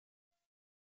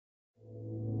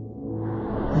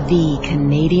the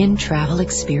Canadian travel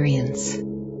experience.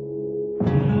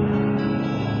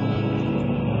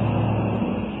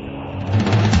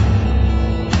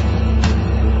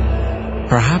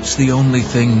 Perhaps the only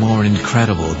thing more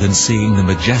incredible than seeing the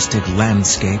majestic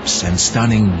landscapes and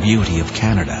stunning beauty of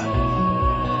Canada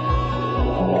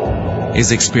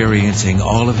is experiencing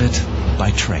all of it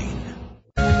by train.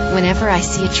 Whenever I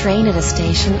see a train at a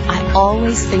station, I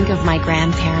always think of my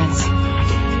grandparents.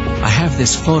 I have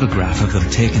this photograph of them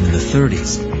taken in the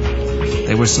 30s.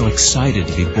 They were so excited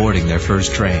to be boarding their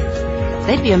first train.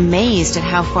 They'd be amazed at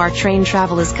how far train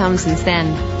travel has come since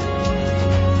then.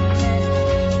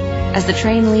 As the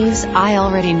train leaves, I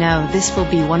already know this will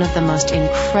be one of the most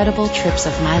incredible trips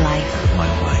of my life. My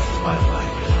life.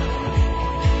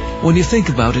 When you think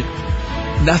about it,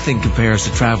 nothing compares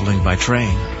to traveling by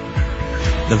train.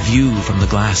 The view from the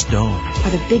glass dome. Or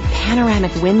the big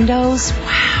panoramic windows.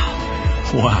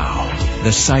 Wow.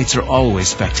 The sights are always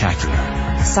spectacular.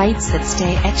 Sights that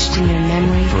stay etched in your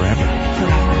memory. Forever.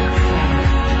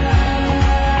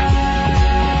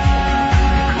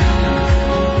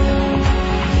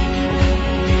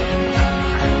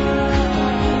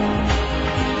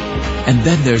 And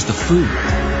then there's the food.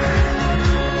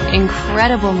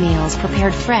 Incredible meals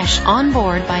prepared fresh on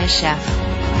board by a chef.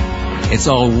 It's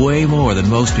all way more than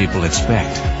most people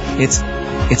expect. It's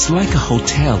like a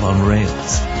hotel on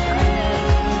rails.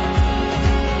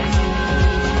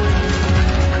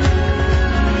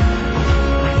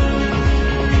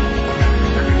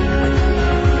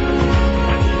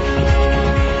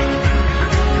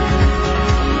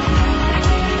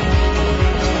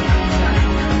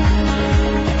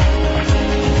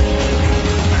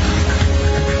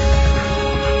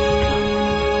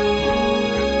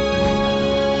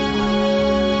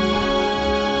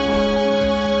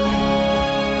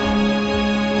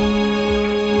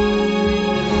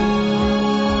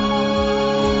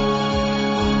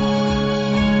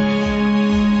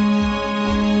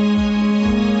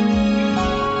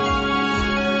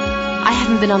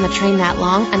 Been on the train that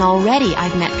long, and already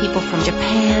I've met people from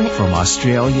Japan, from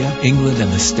Australia, England,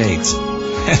 and the States.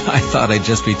 And I thought I'd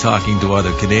just be talking to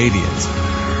other Canadians.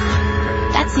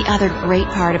 That's the other great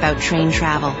part about train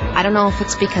travel. I don't know if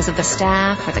it's because of the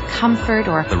staff or the comfort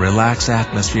or the relaxed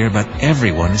atmosphere, but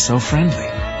everyone is so friendly.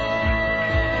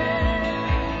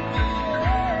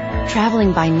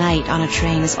 Traveling by night on a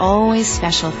train is always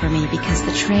special for me because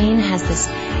the train has this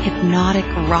hypnotic,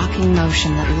 rocking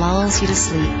motion that lulls you to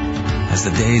sleep. As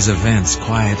the day's events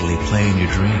quietly play in your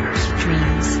dreams.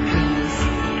 Dreams.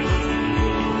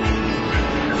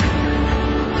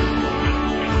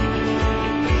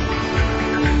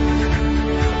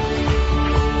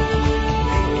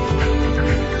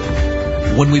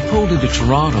 When we pulled into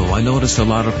Toronto, I noticed a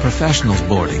lot of professionals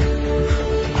boarding.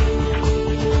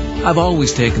 I've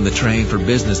always taken the train for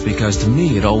business because to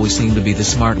me it always seemed to be the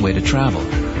smart way to travel.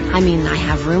 I mean, I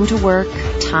have room to work,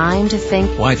 time to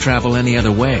think. Why travel any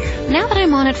other way? Now that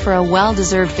I'm on it for a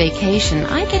well-deserved vacation,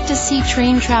 I get to see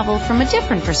train travel from a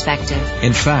different perspective.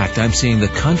 In fact, I'm seeing the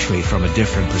country from a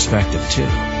different perspective, too.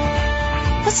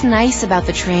 What's nice about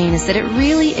the train is that it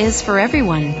really is for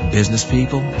everyone. Business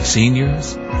people,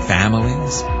 seniors,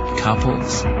 families,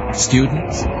 couples,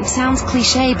 students. It sounds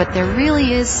cliché, but there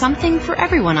really is something for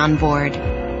everyone on board.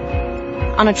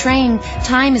 On a train,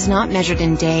 time is not measured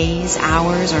in days,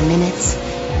 hours, or minutes.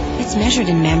 It's measured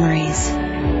in memories.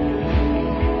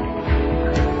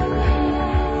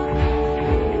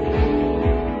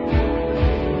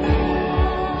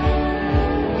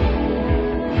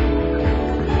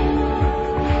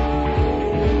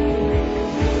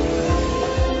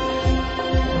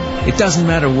 It doesn't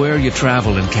matter where you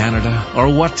travel in Canada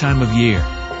or what time of year.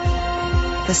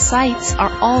 The sights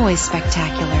are always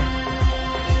spectacular.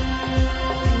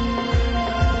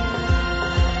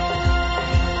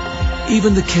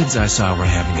 Even the kids I saw were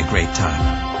having a great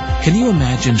time. Can you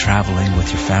imagine traveling with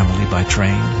your family by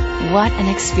train? What an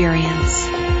experience.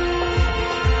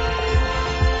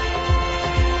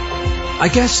 I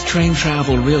guess train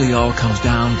travel really all comes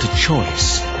down to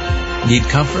choice. Need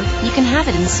comfort? You can have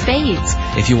it in spades.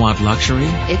 If you want luxury?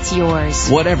 It's yours.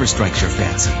 Whatever strikes your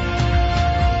fancy.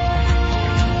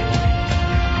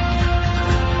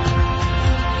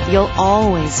 You'll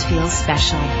always feel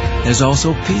special. There's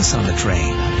also peace on the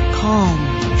train. Calm,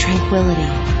 tranquility,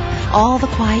 all the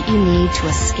quiet you need to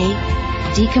escape,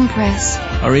 decompress,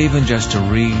 or even just to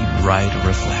read, write, or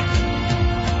reflect.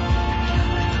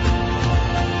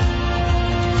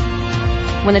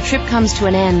 When the trip comes to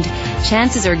an end,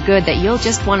 chances are good that you'll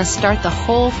just want to start the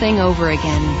whole thing over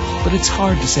again. But it's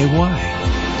hard to say why.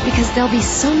 Because there'll be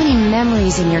so many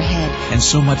memories in your head. And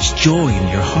so much joy in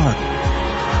your heart.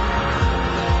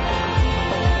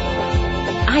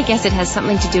 I guess it has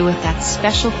something to do with that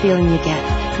special feeling you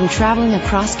get from traveling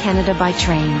across Canada by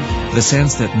train. The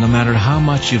sense that no matter how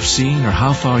much you've seen or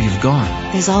how far you've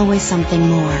gone, There's always something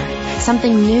more,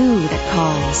 something new that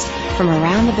calls from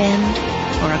around the bend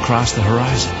or across the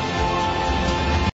horizon.